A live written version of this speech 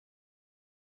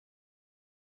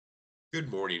Good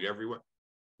morning, everyone.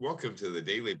 Welcome to the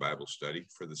daily Bible study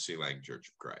for the Sealang Church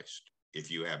of Christ.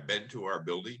 If you have been to our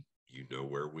building, you know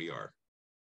where we are.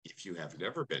 If you have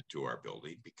never been to our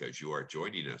building because you are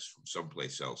joining us from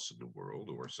someplace else in the world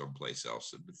or someplace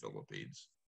else in the Philippines,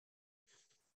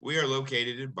 we are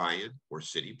located in Bayan, or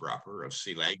city proper, of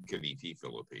Silang, Cavite,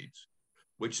 Philippines,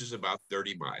 which is about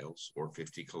 30 miles or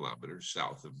 50 kilometers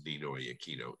south of Ninoy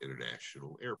Aquino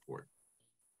International Airport.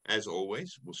 As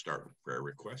always, we'll start with prayer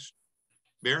requests.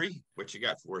 Mary, what you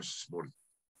got for us this morning?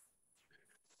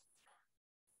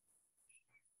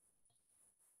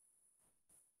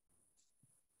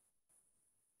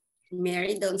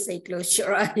 Mary, don't say close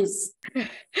your eyes.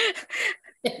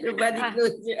 Everybody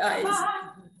close your eyes.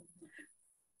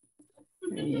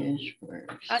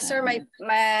 Sir,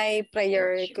 my prayer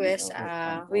request,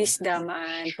 wisdom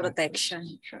and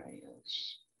protection.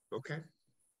 Okay.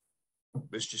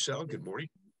 Ms. Giselle, good morning.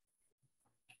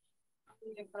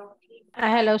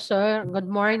 Hello, sir. Good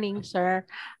morning, sir.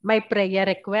 My prayer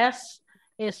request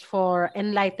is for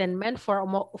enlightenment for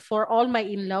all my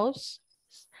in-laws,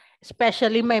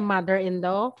 especially my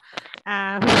mother-in-law,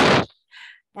 um,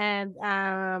 and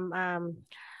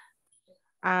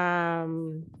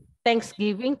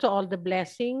Thanksgiving to all the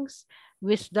blessings,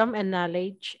 wisdom and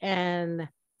knowledge, and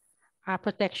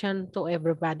protection to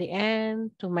everybody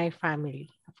and to my family,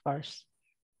 of course.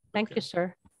 Thank you,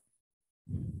 sir.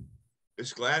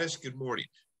 Ms. Gladys, good morning.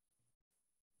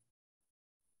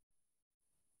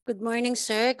 Good morning,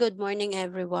 sir. Good morning,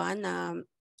 everyone.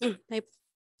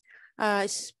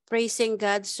 Praising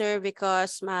God, sir,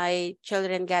 because my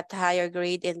children got higher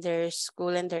grade in their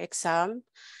school and their exam.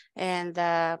 And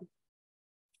yes,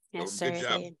 sir. Good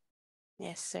job.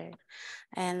 Yes, sir.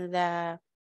 And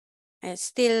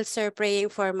still, sir, praying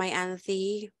for my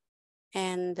auntie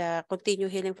and continue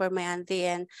healing for my auntie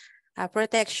and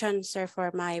protection, sir, for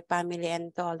my family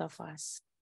and to all of us.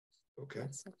 Okay.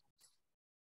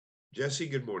 Jesse,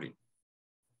 good morning.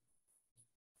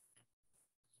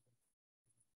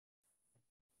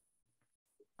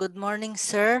 Good morning,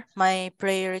 sir. My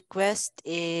prayer request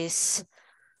is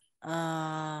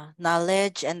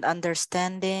knowledge and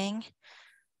understanding,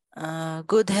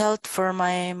 good health for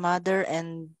my mother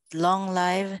and long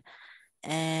life,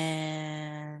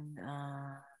 and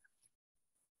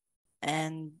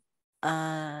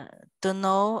to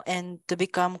know and to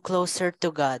become closer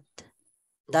to God. Okay.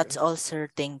 That's all, sir.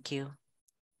 Thank you.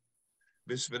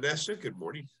 Miss Vanessa, good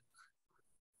morning.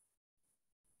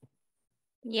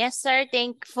 Yes, sir.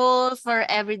 Thankful for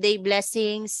everyday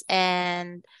blessings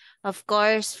and, of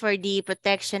course, for the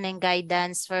protection and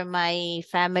guidance for my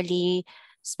family,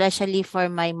 especially for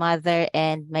my mother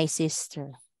and my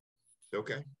sister.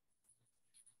 Okay.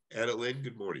 Adeline,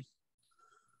 good morning.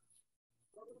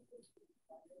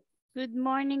 Good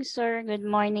morning, sir. Good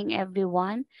morning,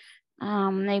 everyone.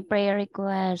 My prayer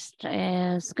request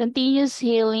is continuous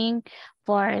healing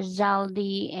for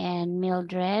Zaldi and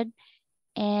Mildred.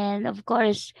 And of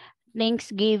course,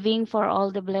 Thanksgiving for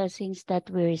all the blessings that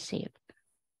we received.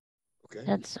 Okay.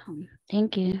 That's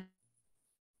thank you.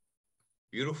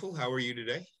 Beautiful. How are you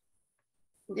today?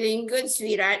 Doing good,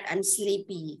 sweetheart. I'm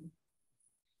sleepy.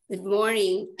 Good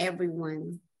morning,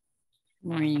 everyone.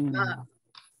 Morning.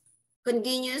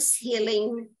 Continuous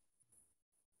healing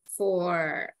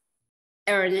for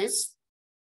Ernest.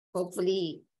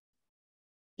 Hopefully,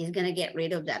 he's gonna get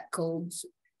rid of that cold.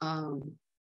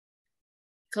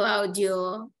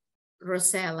 Claudio,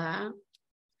 Rosella,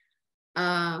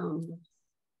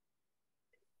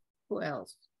 who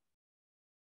else?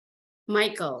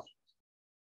 Michael,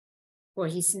 for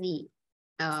his knee.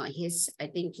 I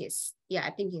think his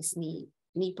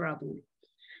knee problem.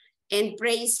 And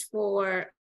praise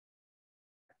for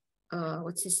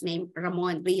what's his name?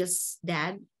 Ramon, Rio's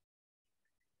dad.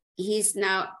 He's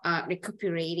now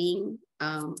recuperating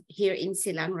here in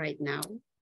Silang right now.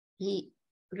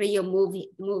 Rio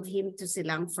moved him to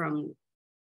Silang from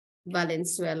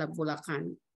Valenzuela,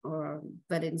 Bulacan, or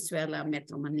Valenzuela,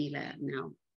 Metro Manila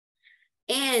now.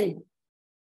 And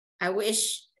I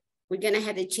wish we're gonna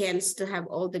have a chance to have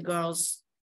all the girls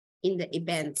in the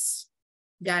events,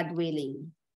 God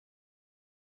willing.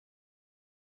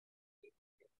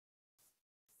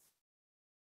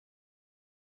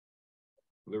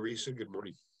 Larissa, good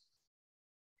morning.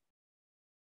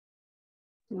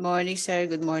 Good morning, sir.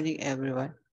 Good morning,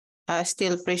 everyone.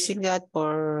 Still praising God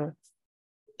for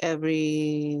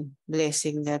every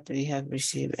blessing that we have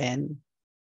received and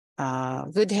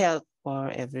good health for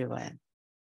everyone.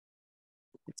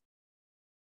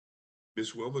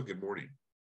 Ms. Wilma, good morning.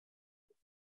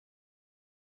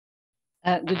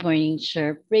 Good morning,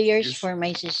 sir. Prayers for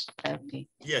my sister. Okay.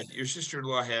 Yeah, your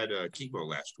sister-in-law had chemo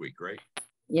last week, right?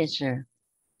 Yes, sir.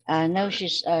 Now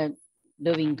she's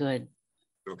doing good.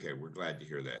 Okay, we're glad to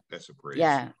hear that. That's a praise.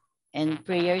 Yeah, and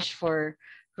prayers for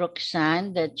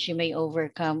Roxanne that she may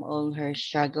overcome all her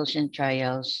struggles and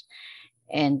trials,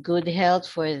 and good health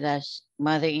for the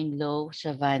mother-in-law,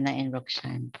 Savannah and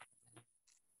Roxanne.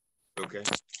 Okay.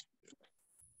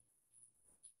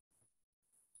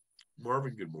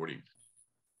 Marvin, good morning.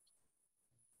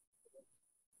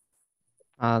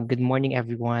 Good morning,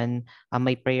 everyone.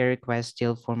 My prayer request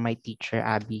still for my teacher,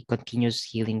 Abby, continuous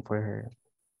healing for her.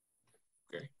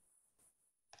 Okay.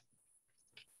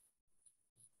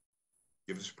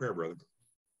 Give us a prayer, brother.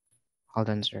 Hold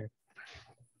on, sir.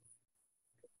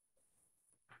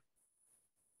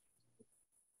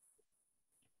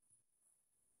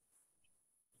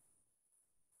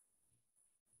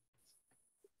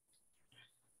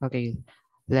 Okay,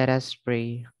 let us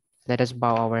pray. Let us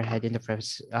bow our head in the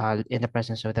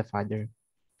presence of the Father.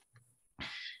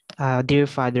 Dear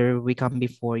Father, we come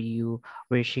before you,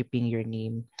 worshiping your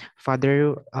name.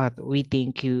 Father, we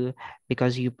thank you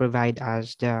because you provide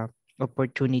us the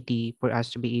opportunity for us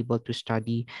to be able to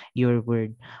study your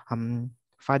word.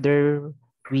 Father,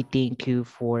 we thank you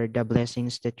for the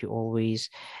blessings that you always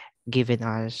given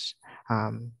us.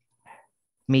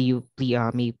 May you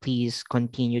please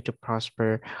continue to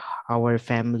prosper our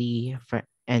family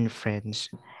and friends,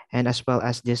 and as well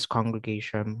as this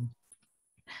congregation.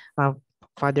 Uh,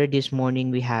 Father, this morning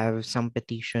we have some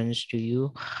petitions to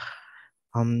you.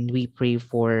 We pray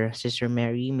for Sister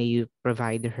Mary. May you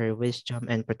provide her wisdom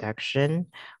and protection.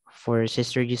 For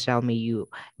Sister Giselle, may you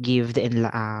give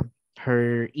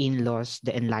her in-laws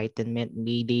the enlightenment.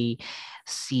 May they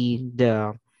see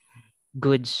the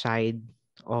good side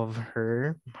of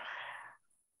her.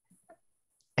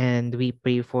 And we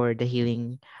pray for the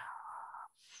healing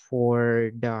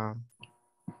for the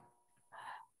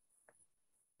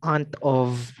aunt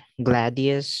of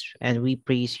Gladius, and we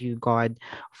praise you, God,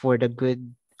 for the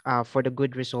good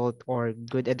result or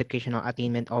good educational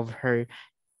attainment of her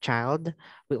child.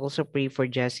 We also pray for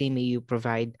Jesse. May you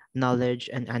provide knowledge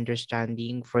and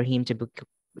understanding for him to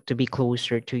be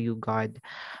closer to you, God,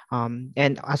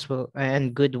 and as well,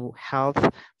 and good health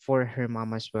for her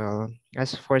mom as well.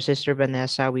 As for Sister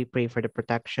Vanessa, we pray for the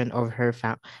protection of her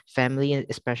family,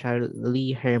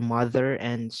 especially her mother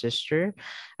and sister.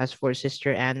 As for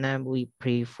Sister Anna, we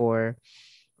pray for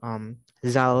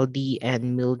Zaldi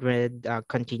and Mildred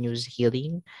continuous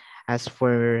healing. As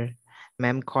for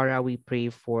Ma'am Cora, we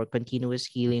pray for continuous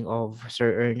healing of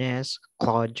Sir Ernest,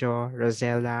 Claudio,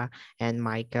 Rosella, and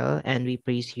Michael. And we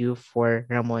praise you for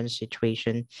Ramon's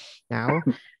situation now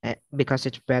because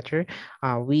it's better.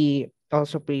 We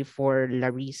also pray for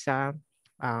Larissa.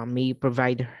 May you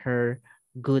provide her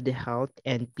good health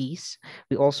and peace.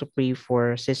 We also pray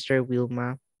for Sister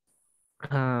Wilma,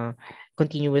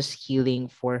 continuous healing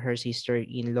for her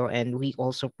sister-in-law, and we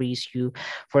also praise you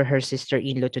for her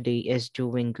sister-in-law today is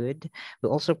doing good. We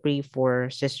also pray for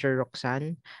Sister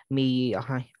Roxanne. May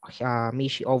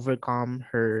she overcome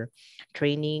her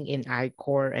training in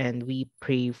I-Corps, and we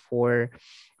pray for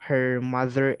her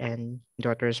mother and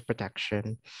daughter's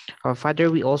protection. Father,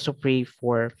 we also pray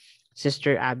for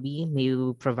Sister Abby. May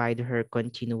you provide her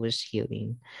continuous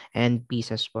healing and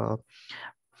peace as well.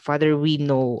 Father, we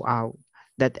know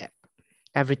that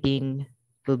everything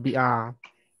will be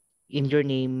in your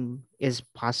name is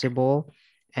possible,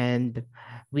 and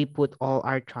we put all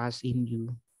our trust in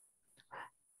you.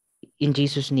 In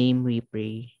Jesus' name we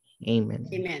pray. Amen.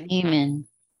 Amen. Amen.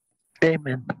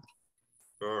 Amen.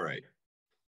 All right.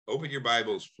 Open your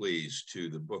Bibles, please, to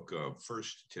the book of 1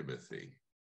 Timothy.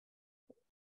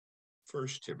 1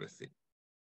 Timothy.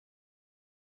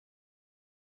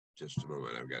 Just a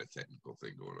moment. I've got a technical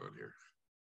thing going on here.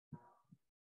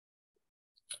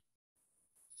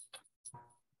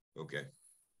 Okay.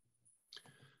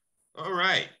 All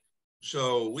right.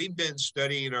 So we've been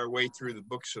studying our way through the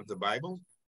books of the Bible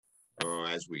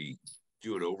as we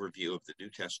do an overview of the New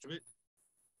Testament.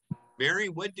 Mary,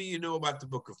 what do you know about the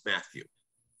book of Matthew?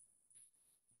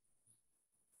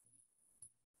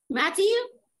 Matthew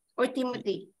or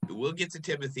Timothy? We'll get to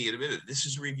Timothy in a minute. This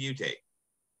is review tape.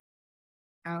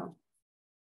 Oh.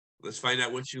 Let's find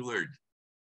out what you learned.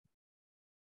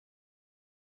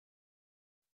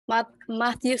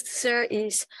 Matthew, sir,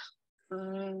 is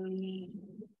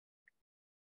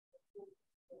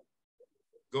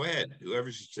Go ahead.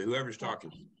 Whoever's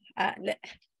talking.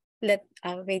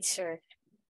 Wait, sir.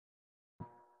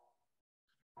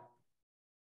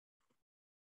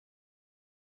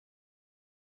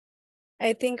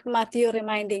 I think Matthew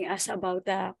reminding us about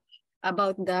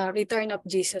the return of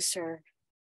Jesus, sir.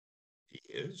 He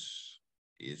is.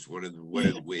 It's one of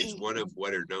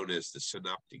what are known as the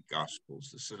synoptic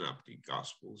gospels. The synoptic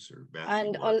gospels are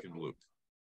Matthew, Mark, and Luke.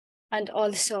 And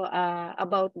also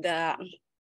about the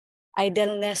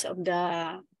idleness of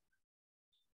the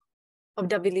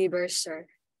believers, sir.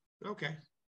 Okay.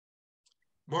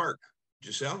 Mark,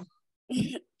 Giselle?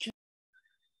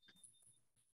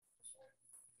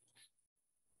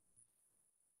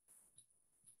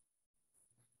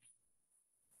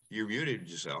 You're muted,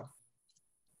 Giselle.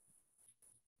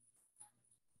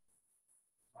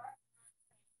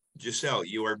 Giselle,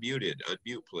 you are muted.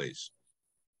 Unmute, please.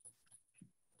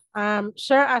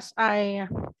 Sir, as I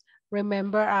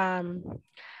remember,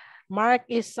 Mark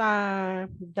is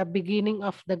the beginning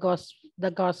of the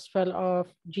gospel of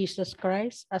Jesus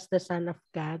Christ as the Son of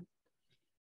God.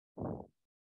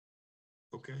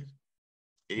 Okay.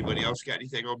 Anybody else got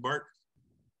anything on Mark?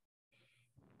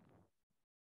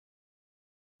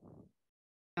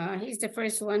 He's the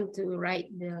first one to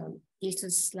write the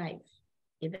Jesus' life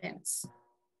events.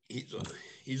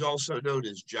 He's also known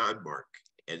as John Mark,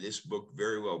 and this book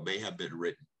very well may have been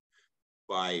written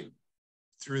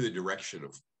through the direction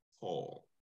of Paul.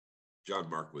 John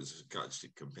Mark was a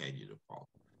constant companion of Paul.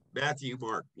 Matthew,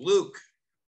 Mark, Luke,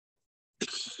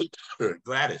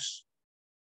 Gladys.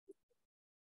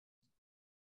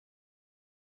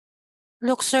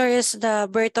 Luke, sir, is the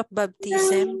birth of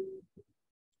baptism.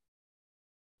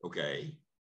 Okay.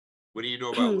 What do you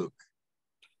know about Luke?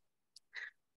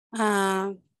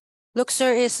 Luke,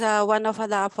 sir, is one of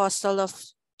the apostles of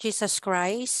Jesus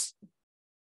Christ.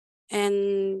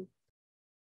 And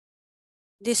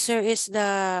this, sir, is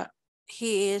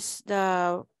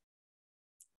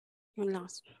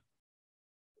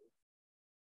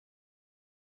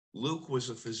Luke was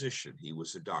a physician. He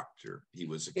was a doctor. He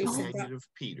was a companion of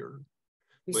Peter,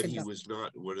 but he was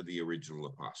not one of the original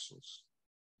apostles.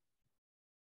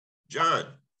 John,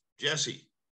 Jesse.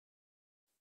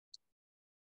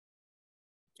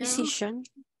 Physician.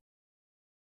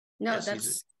 No, Yes,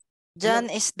 that's John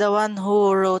is the one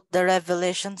who wrote the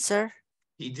Revelation, sir.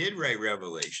 He did write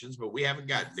Revelations, but we haven't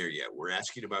gotten there yet. We're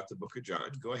asking about the book of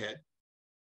John. Go ahead.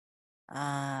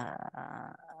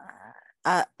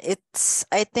 I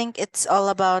think it's all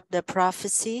about the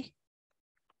prophecy.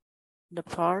 The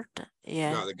part,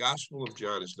 yeah. No, the Gospel of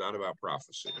John is not about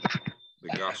prophecy.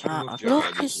 The Gospel of okay.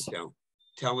 John is a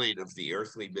telling of the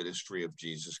earthly ministry of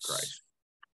Jesus Christ.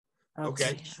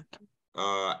 Okay.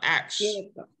 Acts,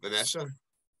 Vanessa.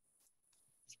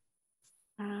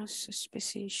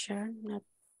 Physician.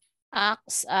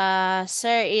 Acts,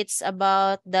 sir, it's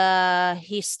about the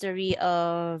history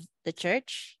of the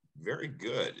church. Very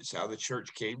good. It's how the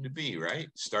church came to be, right?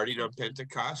 Starting on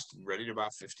Pentecost and running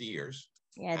about 50 years.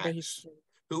 Yeah, Acts. the history.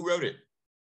 Who wrote it?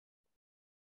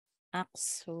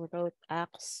 Acts. Who wrote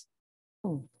Acts?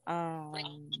 I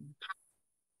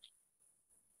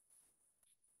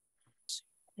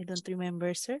don't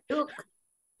remember, sir. Luke.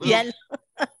 Yan.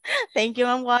 Thank you,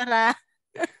 Ma'am Cora.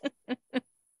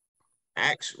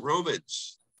 Acts,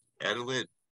 Romans, Adeline.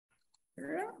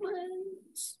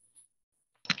 Romans.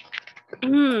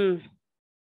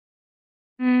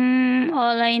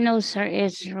 All I know, sir,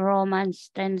 is Romans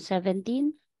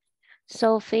 10:17.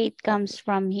 So faith comes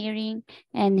from hearing,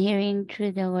 and hearing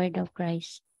through the word of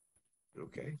Christ.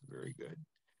 Okay, very good.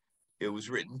 It was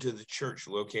written to the church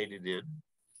located in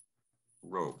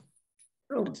Rome.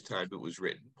 At the time it was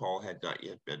written, Paul had not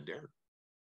yet been there,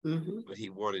 but he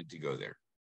wanted to go there.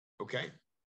 Okay,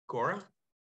 Cora?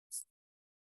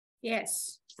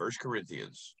 Yes. 1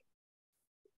 Corinthians.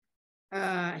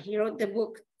 He wrote the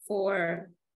book for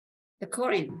the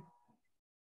Corinth.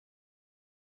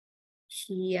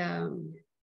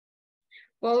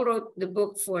 Paul wrote the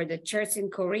book for the church in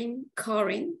Corinth.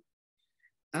 Corinth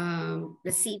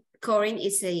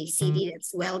is a city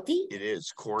that's wealthy. It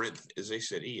is. Corinth is a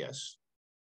city, yes.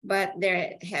 But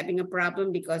they're having a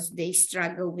problem because they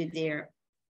struggle with their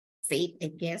faith, I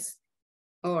guess.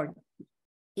 Or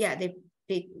yeah,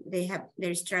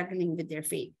 they're struggling with their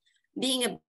faith. Being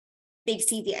a big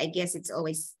city, I guess it's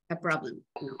always a problem.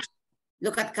 You know?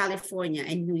 Look at California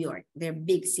and New York. They're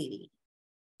big city.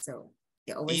 So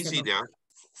they always easy now.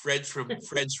 Fred's from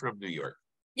New York.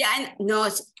 Yeah, and no,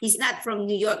 he's not from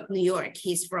New York, New York.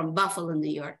 He's from Buffalo, New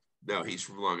York. No, he's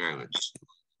from Long Island.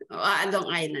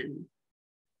 Long Island.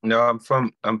 No, I'm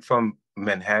from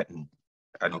Manhattan.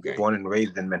 I was born and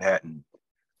raised in Manhattan.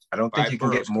 I don't think you can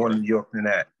get more New York than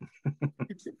that.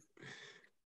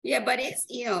 Yeah, but it's,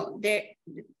 they're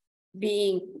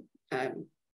being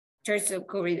Church of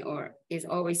Corinth is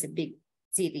always a big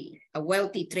city, a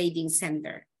wealthy trading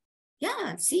center.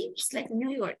 Yeah, see, it's like New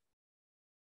York.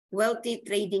 Wealthy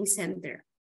trading center.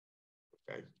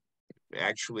 Okay.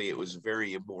 Actually, it was a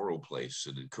very immoral place.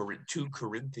 And to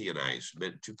Corinthianize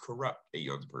meant to corrupt a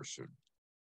young person.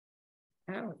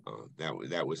 Oh.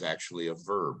 That was actually a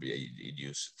verb in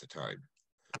use at the time.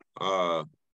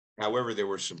 However, there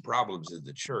were some problems in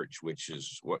the church, which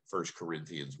is what First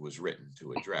Corinthians was written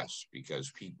to address,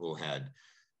 because people had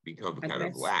become kind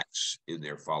of lax in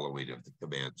their following of the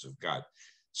commands of God.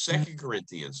 2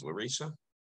 Corinthians, Larissa.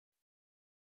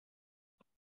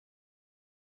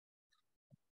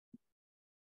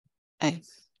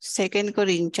 Second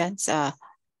Corinthians,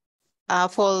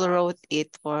 Paul wrote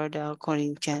it for the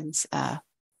Corinthians.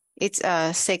 It's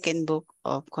a second book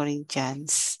of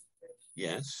Corinthians.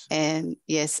 Yes. And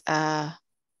yes,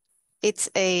 it's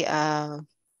the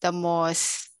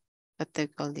most, what do you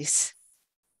call this?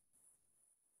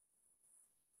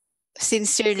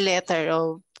 Sincere letter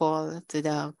of Paul to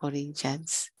the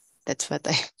Corinthians. That's what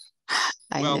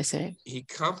I know, sir. He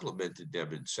complimented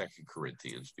them in 2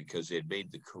 Corinthians because they had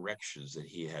made the corrections that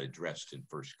he had addressed in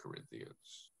 1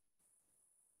 Corinthians.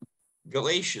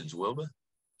 Galatians, Wilma.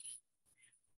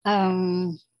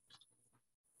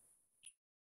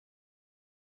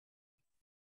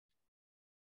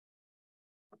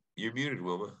 You're muted,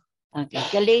 Wilma. Okay.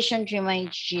 Galatians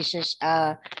reminds Jesus'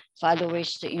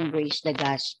 followers to embrace the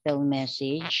gospel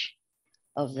message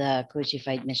of the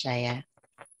crucified Messiah.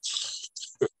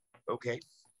 Okay.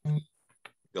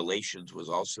 Galatians was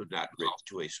also not written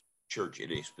to a church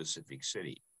in a specific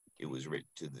city. It was written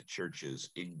to the churches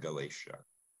in Galatia.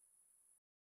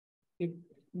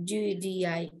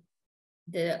 Judaizer.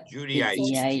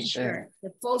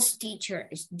 The false teacher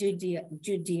is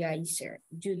Judaizer.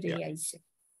 Yeah.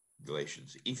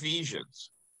 Galatians.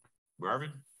 Ephesians.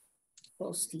 Marvin?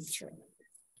 False teacher.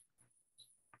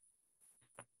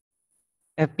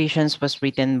 Ephesians was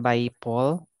written by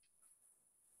Paul.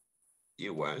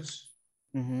 It was.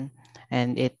 And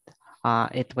it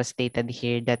was stated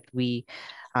here that the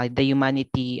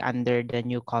humanity under the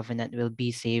new covenant will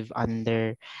be saved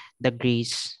under the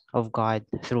grace of God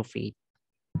through faith.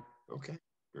 Okay,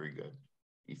 very good.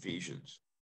 Ephesians.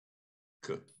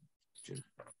 Good.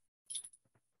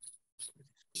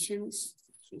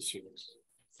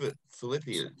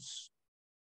 Philippians.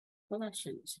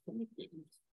 Colossians.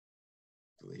 Philippians.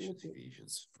 Galatians,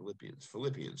 Ephesians,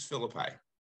 Philippians, Philippi.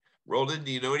 Roland,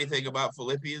 do you know anything about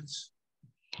Philippians?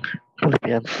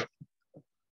 Philippians.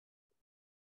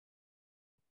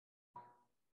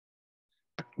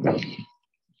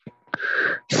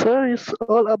 So it's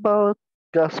all about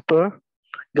gospel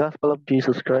of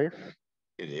Jesus Christ.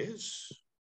 It is.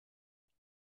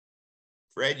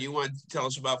 Fred, you want to tell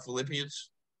us about Philippians?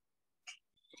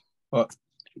 Well,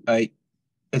 it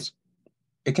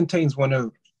contains one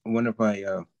of my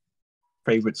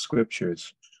favorite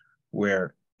scriptures,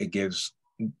 where it gives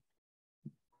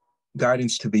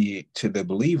guidance to the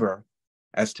believer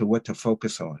as to what to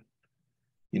focus on.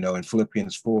 In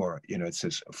Philippians 4, it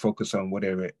says focus on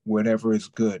whatever is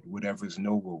good, whatever is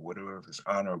noble, whatever is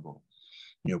honorable.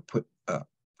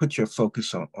 Put your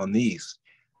focus on these,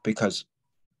 because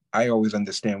I always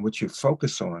understand what you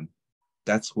focus on,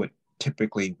 that's what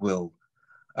typically will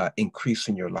increase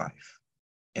in your life.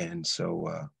 And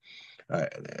so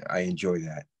I enjoy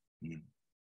that.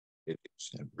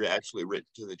 It's actually written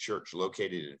to the church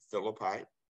located in Philippi.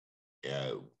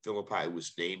 Philippi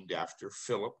was named after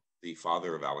Philip, the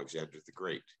father of Alexander the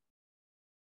Great.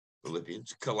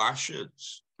 Philippians.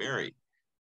 Colossians. Mary.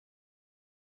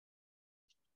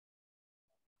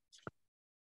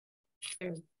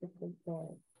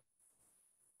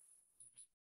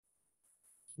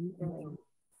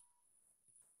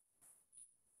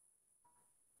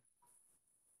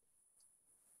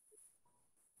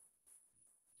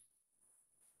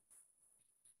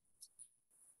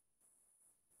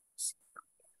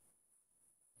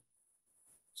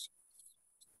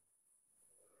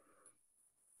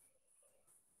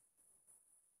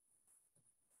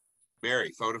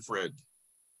 Mary, phone a friend.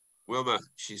 Wilma,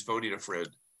 she's phoning a friend.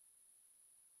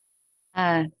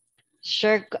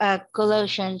 Sure.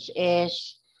 Colossians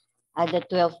is the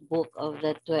 12th book of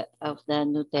the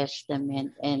New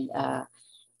Testament, and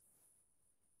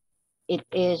it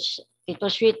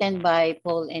was written by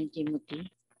Paul and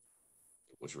Timothy.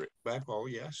 It was written by Paul,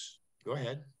 yes. Go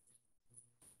ahead.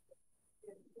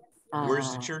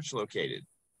 Where's the church located?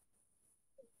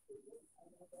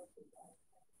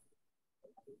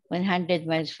 100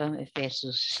 miles from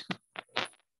Ephesus.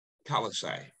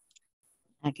 Colossae.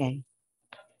 Okay.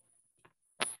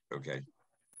 Okay.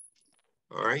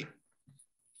 All right.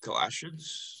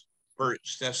 Colossians.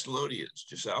 First Thessalonians.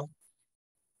 Giselle.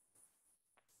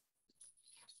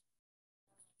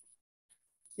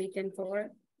 Written for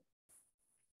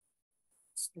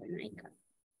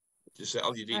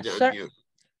Giselle, you need to Sir,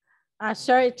 unmute.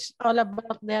 sir, it's all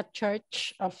about the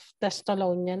Church of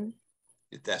Thessalonian.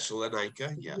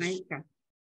 Thessalonica, yes.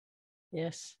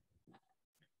 Yes.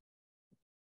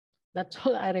 That's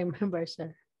all I remember,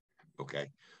 sir.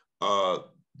 Okay.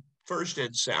 First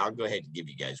and second, I'll go ahead and give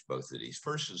you guys both of these.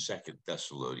 First and Second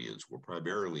Thessalonians were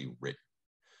primarily written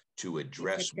to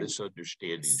address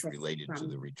misunderstandings related to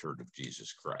the return of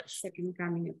Jesus Christ. Second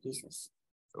coming of Jesus.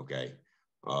 Okay.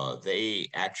 They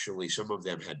actually, some of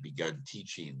them had begun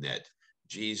teaching that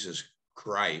Jesus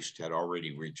Christ had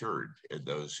already returned, and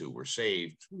those who were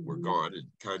saved were gone.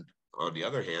 And on the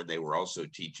other hand, they were also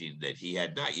teaching that he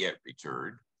had not yet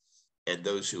returned, and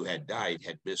those who had died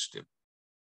had missed him.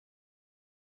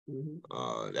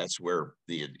 That's where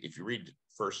if you read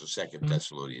First and Second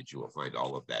Thessalonians, you will find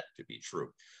all of that to be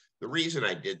true. The reason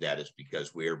I did that is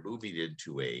because we are moving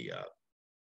into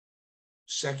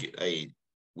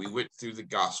we went through the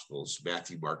Gospels,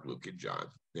 Matthew, Mark, Luke, and John.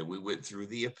 Then we went through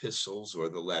the epistles or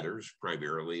the letters,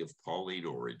 primarily of Pauline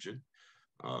origin,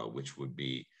 which would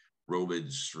be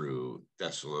Romans through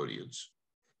Thessalonians.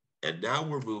 And now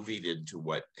we're moving into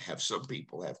what some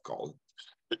people have called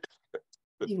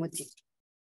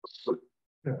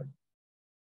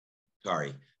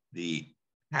the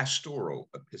pastoral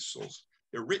epistles.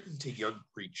 They're written to young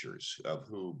preachers of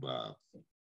whom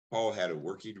Paul had a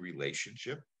working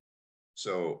relationship.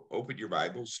 So open your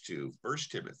Bibles to 1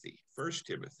 Timothy. 1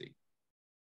 Timothy.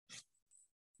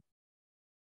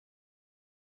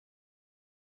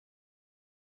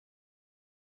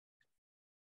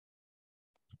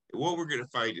 What we're going to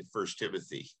find in 1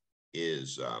 Timothy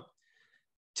is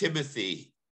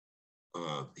Timothy,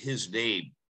 his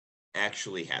name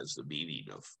actually has the meaning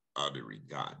of honoring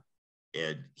God.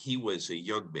 And he was a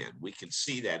young man. We can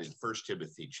see that in 1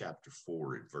 Timothy chapter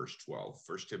 4 and verse 12.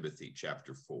 1 Timothy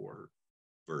chapter 4,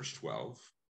 verse 12.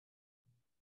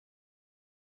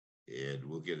 And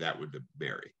we'll give that one to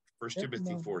Mary. 1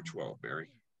 Timothy 4:12, Mary.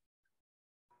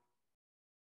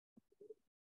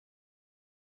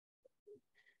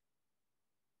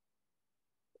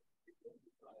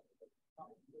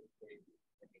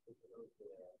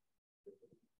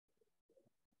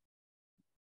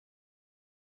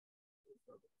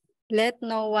 Let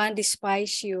no one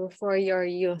despise you for your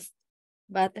youth,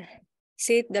 but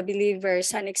set the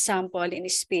believers an example in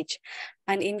speech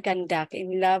and in conduct,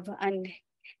 in love and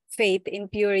faith, in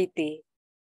purity.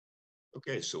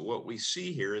 Okay, so what we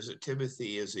see here is that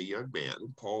Timothy is a young man.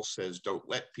 And Paul says, don't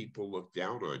let people look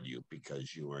down on you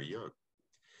because you are young.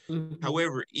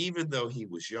 However, even though he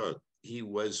was young, he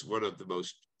was one of the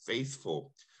most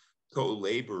faithful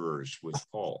co-laborers with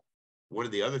Paul. One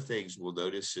of the other things we'll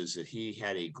notice is that he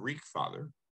had a Greek father,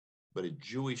 but a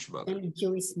Jewish mother. And a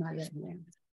Jewish mother, yeah.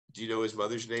 Do you know his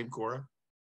mother's name, Cora?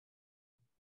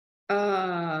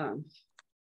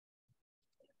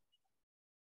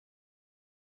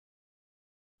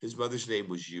 His mother's name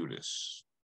was Eunice,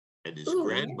 and his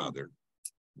grandmother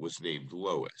was named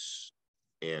Lois.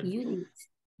 And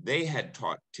they had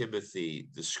taught Timothy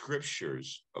the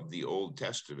scriptures of the Old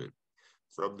Testament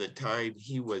from the time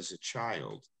he was a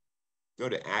child. Go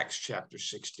to Acts chapter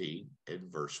 16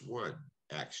 and verse 1.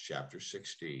 Acts chapter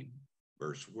 16,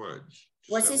 verse 1.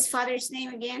 What's his father's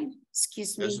name again?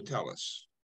 Excuse me. Doesn't tell us.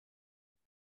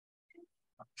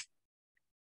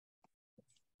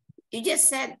 You just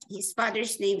said his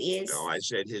father's name is? No, I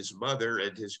said his mother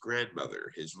and his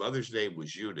grandmother. His mother's name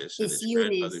was Eunice, and his Eunice.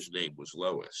 grandmother's name was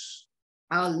Lois.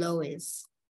 Oh, Lois.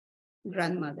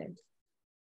 Grandmother.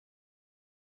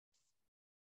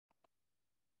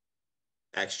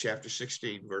 Acts chapter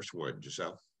 16, verse 1,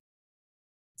 Giselle.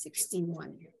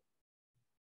 16:1.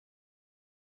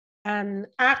 And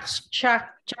Acts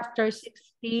chapter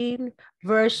 16,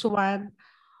 verse 1,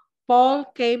 Paul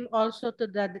came also to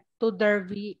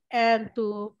Derbe and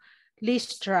to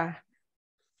Lystra,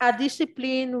 a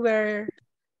discipline where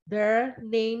there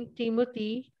named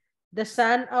Timothy, the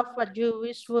son of a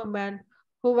Jewish woman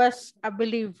who was a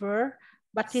believer,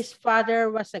 but his father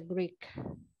was a Greek.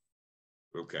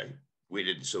 Okay. We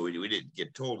didn't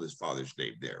get told his father's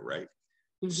name there, right?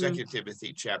 2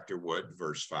 Timothy chapter 1,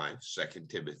 verse 5. 2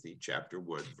 Timothy chapter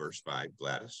 1, verse 5.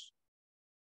 Gladys.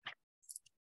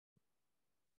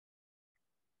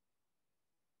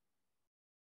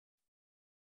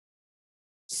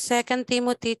 Second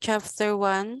Timothy chapter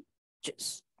 1,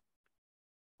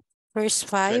 verse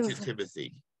 5. 2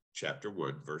 Timothy chapter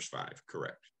 1, verse 5.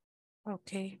 Correct.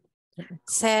 Okay.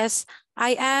 Says,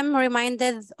 I am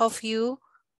reminded of you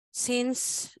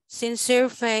since sincere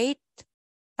faith,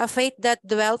 a faith that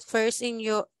dwelt first in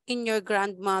your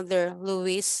grandmother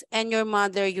Louise and your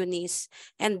mother Eunice,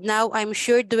 and now I'm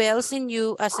sure dwells in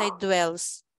you as I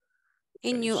dwells.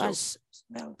 In Okay, you so as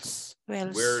well.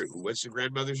 what's the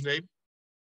grandmother's name?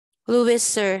 Louis,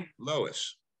 sir.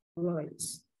 Lois.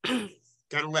 Lois. Kind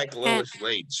of like Lois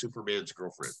Lane, Superman's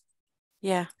girlfriend.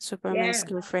 Yeah, Superman's Yeah.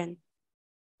 girlfriend.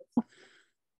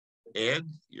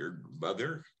 And your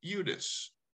mother,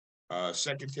 Eunice.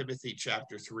 2 Timothy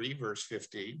chapter 3, verse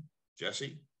 15.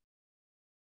 Jesse?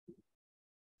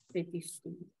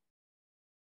 3:15.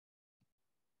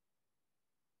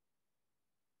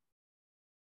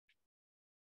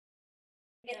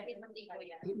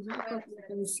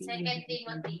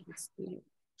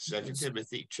 Second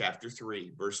Timothy chapter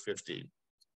 3, verse 15.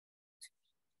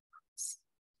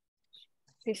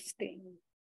 15.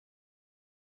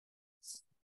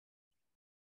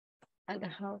 And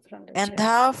how from the And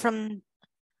child-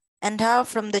 how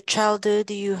from the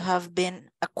childhood you have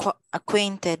been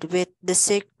acquainted with the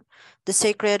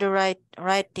sacred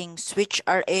writings, which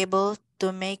are able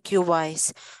to make you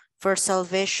wise for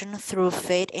salvation through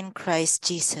faith in Christ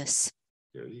Jesus.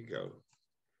 There you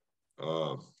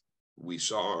go. We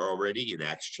saw already in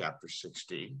Acts chapter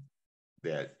 16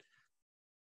 that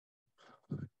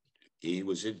he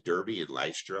was in Derbe and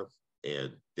Lystra,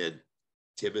 and then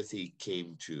Timothy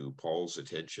came to Paul's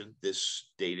attention.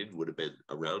 This dated would have been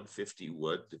around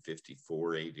 51 to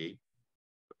 54 AD.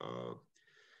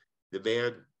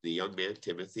 The young man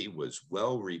Timothy was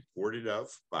well reported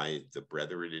of by the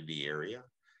brethren in the area.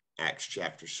 Acts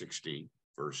chapter 16,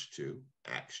 verse 2.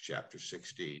 Acts chapter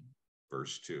 16,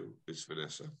 verse 2. Miss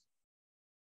Vanessa.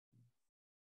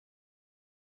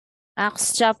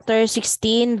 Acts chapter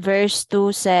 16, verse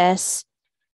 2 says,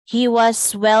 he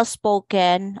was well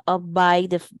spoken of by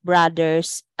the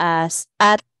brothers as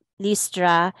at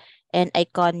Lystra and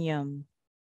Iconium.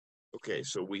 Okay,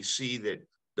 so we see that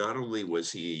not only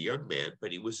was he a young man,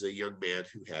 but he was a young man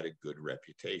who had a good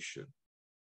reputation.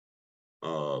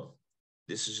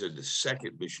 This is in the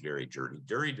second missionary journey.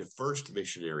 During the first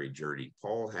missionary journey,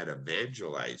 Paul had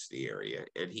evangelized the area,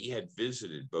 and he had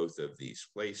visited both of these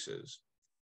places.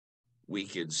 We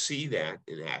can see that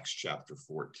in Acts chapter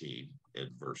 14 and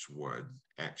verse 1.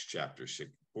 Acts chapter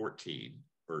 14,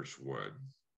 verse 1.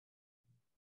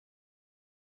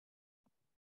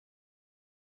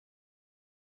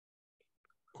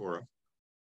 Cora.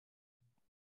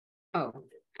 Oh,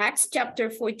 Acts chapter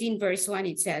 14, verse 1,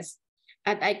 it says,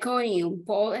 at Iconium,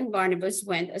 Paul and Barnabas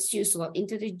went as usual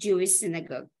into the Jewish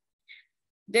synagogue.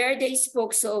 There they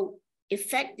spoke so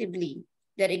effectively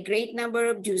that a great number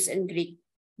of Jews and Greeks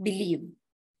believed.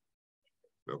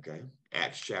 Okay.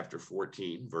 Acts chapter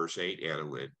 14, verse 8, Anna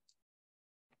Lynn.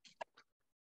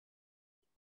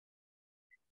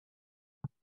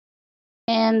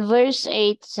 And verse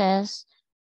 8 says,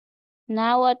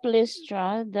 now at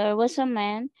Lystra, there was a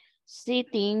man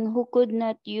sitting who could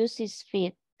not use his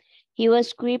feet. He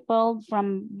was crippled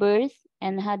from birth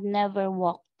and had never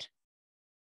walked.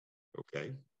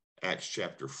 Okay. Acts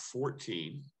chapter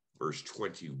 14, verse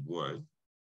 21.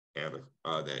 Anna,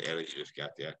 Anna, you just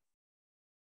got that.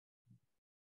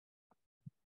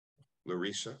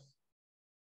 Larissa.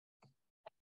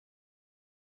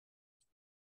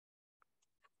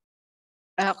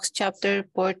 Acts chapter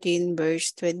 14,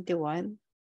 verse 21.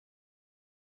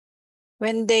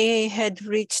 When they had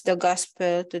reached the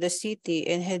gospel to the city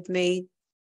and had made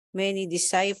many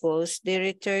disciples, they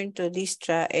returned to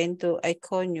Lystra and to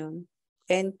Iconium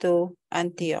and to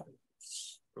Antioch.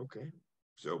 Okay.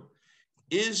 So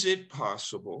is it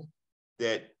possible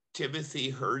that Timothy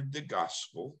heard the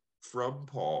gospel from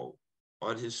Paul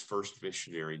on his first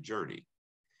missionary journey?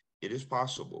 It is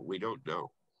possible. We don't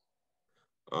know.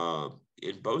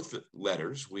 In both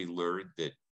letters, we learned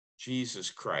that Jesus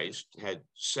Christ had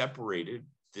separated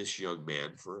this young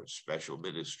man for a special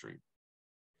ministry.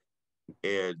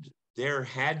 And there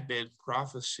had been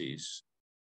prophecies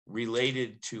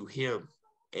related to him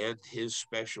and his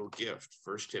special gift.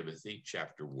 1 Timothy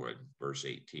chapter 1, verse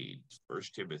 18. 1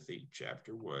 Timothy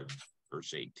chapter 1,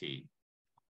 verse 18.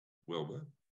 Wilma.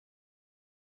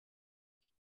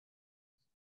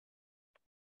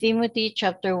 Timothy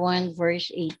chapter 1,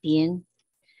 verse 18.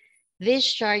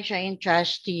 This charge I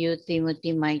entrust to you,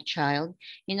 Timothy, my child,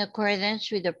 in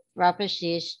accordance with the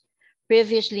prophecies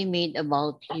previously made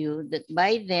about you, that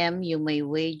by them you may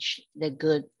wage the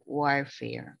good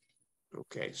warfare.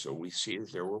 Okay, so we see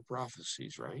that there were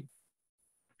prophecies, right?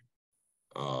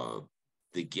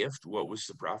 The gift, what was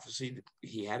the prophecy?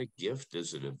 He had a gift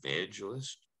as an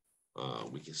evangelist.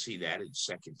 We can see that in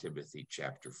 2 Timothy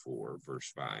chapter 4,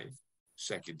 verse 5.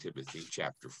 2 Timothy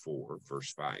chapter 4,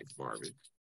 verse 5, Marvin.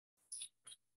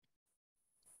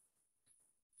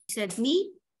 Said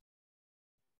me?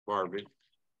 Marvin.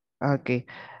 Okay.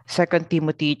 2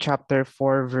 Timothy chapter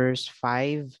 4, verse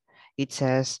 5. It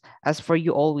says, "As for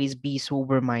you, always be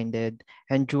sober-minded,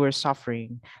 endure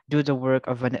suffering, do the work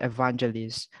of an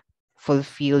evangelist,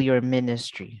 fulfill your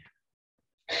ministry."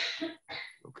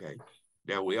 Okay.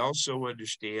 Now we also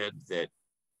understand that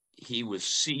he was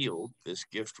sealed, this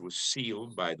gift was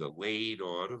sealed by the laying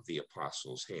on of the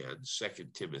apostles' hands.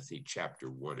 2 Timothy chapter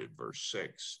 1 and verse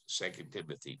 6. 2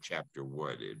 Timothy chapter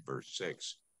 1 and verse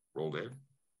 6. Roll in.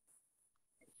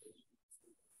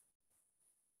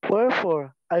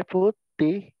 Wherefore I put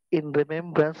thee in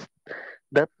remembrance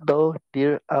that thou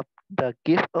stir up the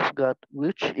gift of God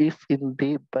which is in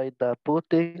thee by the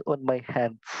putting on my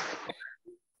hands.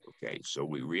 Okay, so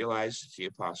we realize that the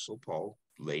apostle Paul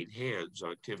laid hands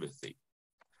on Timothy.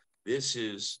 This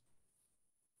is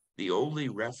the only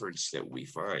reference that we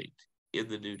find in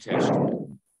the New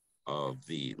Testament of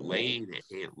the laying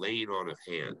on of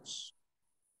hands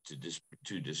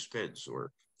to dispense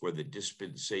or for the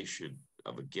dispensation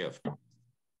of a gift.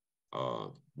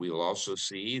 We'll also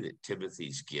see that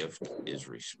Timothy's gift is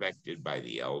respected by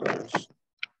the elders,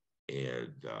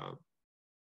 and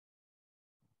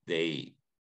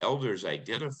elders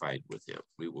identified with him.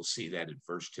 We will see that in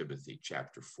 1 Timothy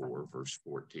chapter 4, verse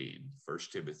 14. 1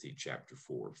 Timothy chapter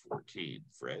 4, 14.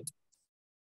 Fred?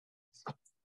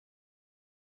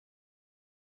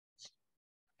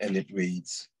 And it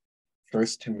reads, 1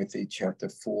 Timothy chapter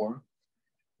 4,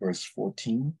 verse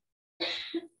 14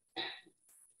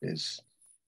 is,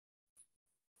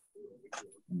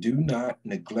 "Do not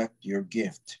neglect your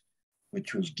gift,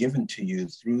 which was given to you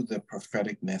through the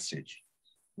prophetic message,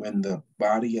 when the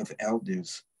body of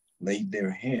elders laid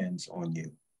their hands on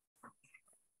you."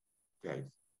 Okay,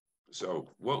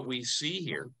 so what we see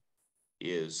here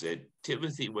is that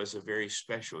Timothy was a very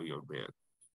special young man.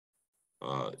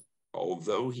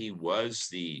 Although he was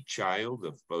the child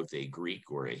of both a Greek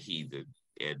or a heathen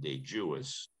and a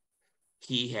Jewess,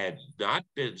 he had not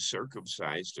been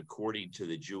circumcised according to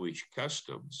the Jewish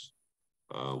customs.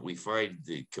 We find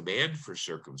the command for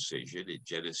circumcision in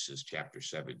Genesis chapter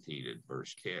 17 and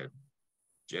verse 10.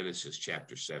 Genesis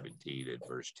chapter 17 and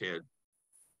verse 10.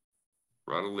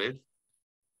 Ronald Lynn?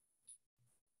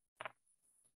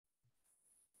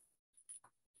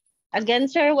 Again,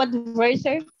 sir, what verse,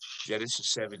 sir?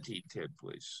 Genesis 17:10,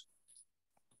 please.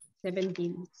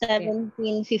 17.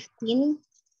 17:15.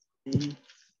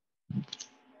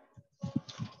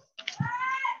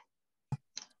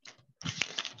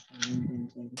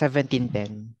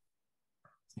 17:10.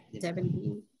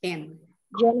 17:10.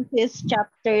 Genesis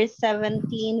chapter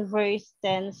 17, verse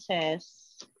 10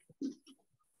 says,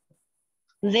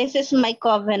 "This is my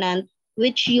covenant,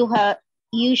 which you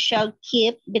shall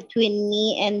keep between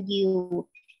me and you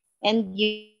and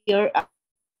your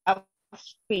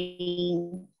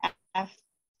offspring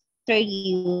after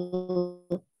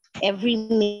you. Every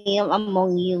male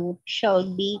among you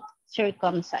shall be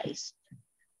circumcised."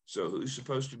 So who's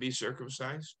supposed to be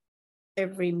circumcised?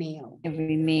 Every male.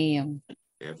 Every male.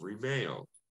 Every male.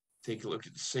 Take a look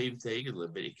at the same thing in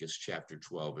Leviticus chapter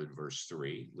 12 and verse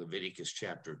 3. Leviticus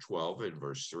chapter 12 and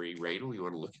verse 3. Randall, you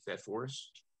want to look at that for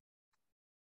us?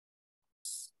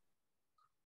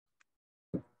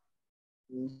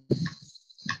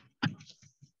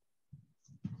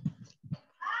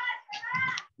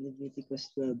 Leviticus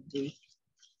 12:3.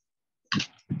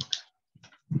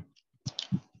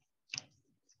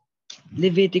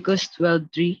 Leviticus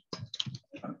 12:3.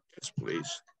 Yes,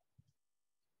 please.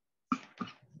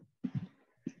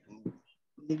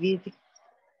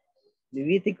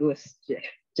 Leviticus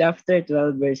chapter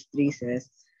 12, verse 3 says,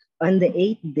 "On the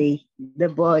 8th day, the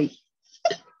boy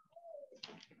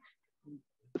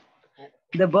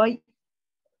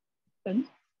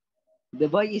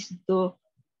is to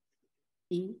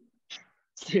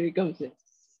circumcise.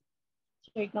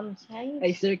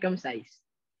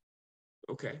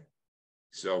 Okay.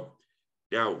 So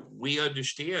now we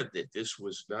understand that this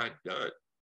was not done.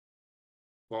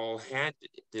 Paul had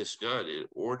this done in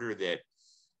order that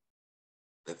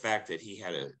the fact that he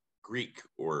had a Greek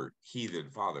or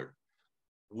heathen father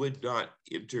would not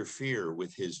interfere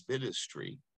with his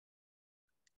ministry.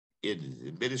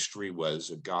 The ministry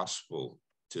was a gospel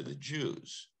to the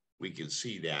Jews. We can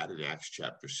see that in Acts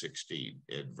chapter 16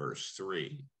 and verse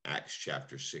 3. Acts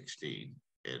chapter 16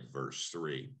 and verse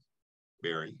 3.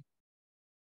 Mary?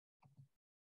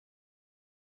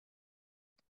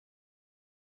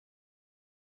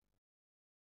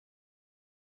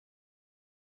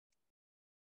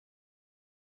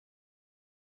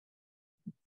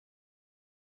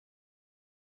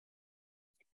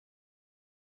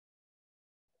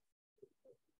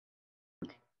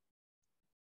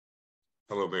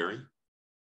 Hello, Mary.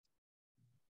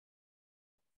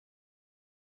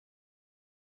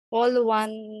 Paul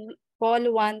 1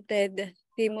 Paul wanted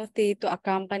Timothy to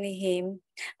accompany him,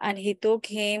 and he took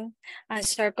him and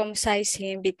circumcised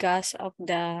him because of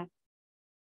the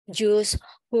Jews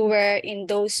who were in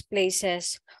those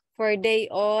places, for they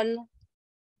all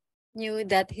knew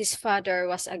that his father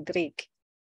was a Greek.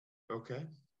 Okay.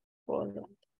 Paul.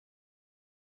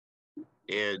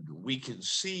 And we can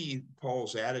see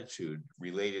Paul's attitude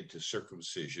related to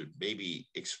circumcision, maybe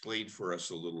explained for us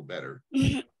a little better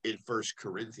in 1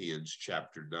 Corinthians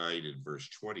chapter 9 and verse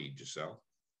 20, Giselle.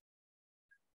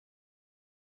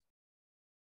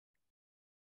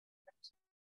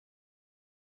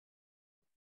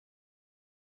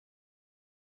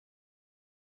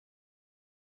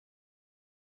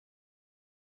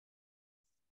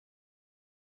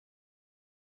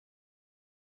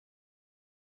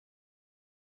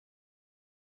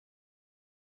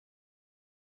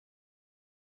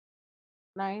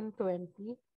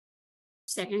 $9.20.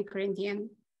 2 Corinthians.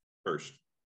 First.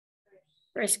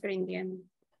 1 Corinthians.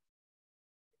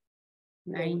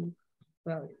 9,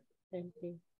 12.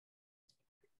 20.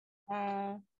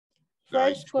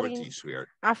 9:20, sweetheart.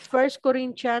 1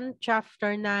 Corinthians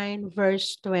chapter 9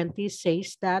 verse 20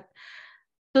 says that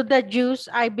to the Jews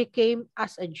I became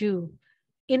as a Jew.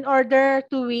 In order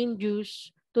to win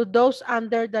Jews, to those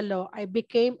under the law, I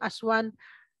became as one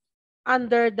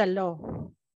under the law,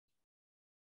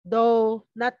 though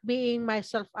not being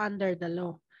myself under the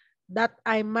law, that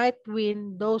I might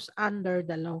win those under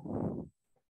the law.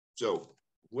 So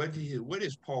what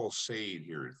is Paul saying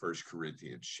here in 1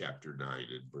 Corinthians chapter 9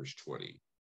 and verse 20?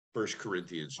 1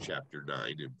 Corinthians chapter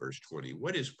 9 and verse 20.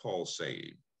 What is Paul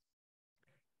saying?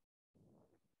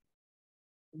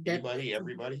 Anybody,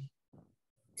 everybody?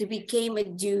 To become a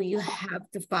Jew, you have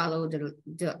to follow the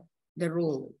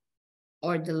rule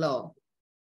or the law.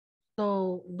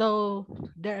 So though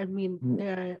they're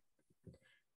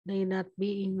not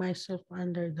being myself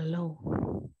under the law.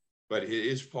 But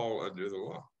is Paul under the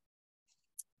law?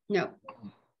 No.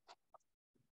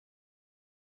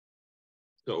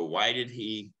 So why did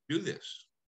he do this?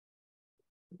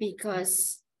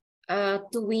 Because to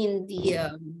win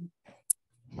the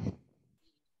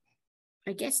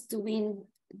I guess to win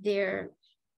their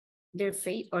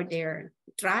faith or their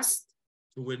trust.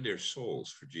 To win their souls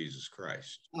for Jesus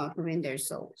Christ. To win their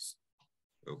souls.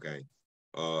 Okay.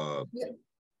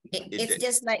 It's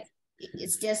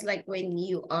just like when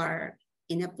you are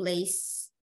in a place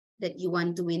that you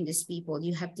want to win these people,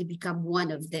 you have to become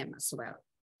one of them as well.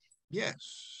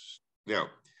 Yes. Now,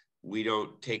 we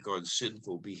don't take on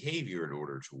sinful behavior in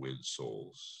order to win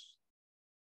souls,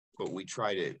 but we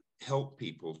try to help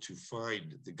people to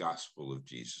find the gospel of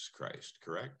Jesus Christ,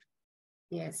 correct?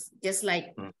 Yes, just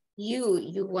like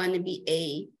you want to be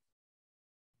a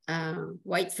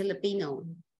white Filipino.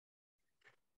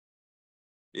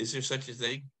 Is there such a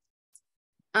thing?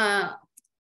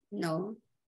 No.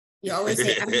 You always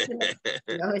say,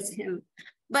 you always say,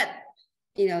 but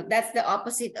you know, that's the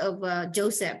opposite of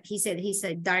Joseph. He said he's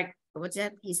a dark, what's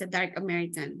that? He's a dark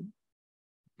American.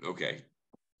 Okay.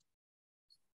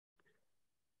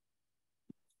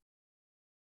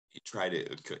 You try to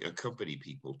accompany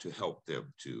people to help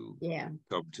them to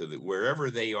come to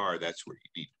wherever they are, that's where you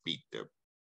need to meet them.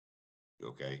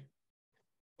 Okay.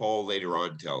 Paul later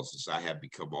on tells us, I have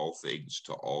become all things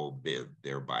to all men,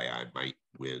 thereby I might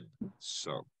win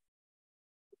some.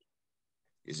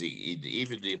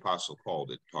 Even the Apostle Paul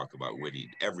didn't talk about winning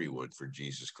everyone for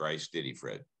Jesus Christ, did he,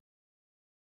 Fred?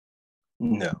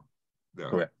 No. No.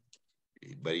 Correct.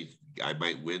 But I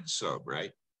might win some,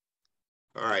 right?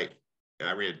 All right.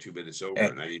 I ran 2 minutes over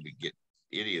and I didn't even get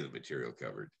any of the material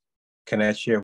covered. Can I share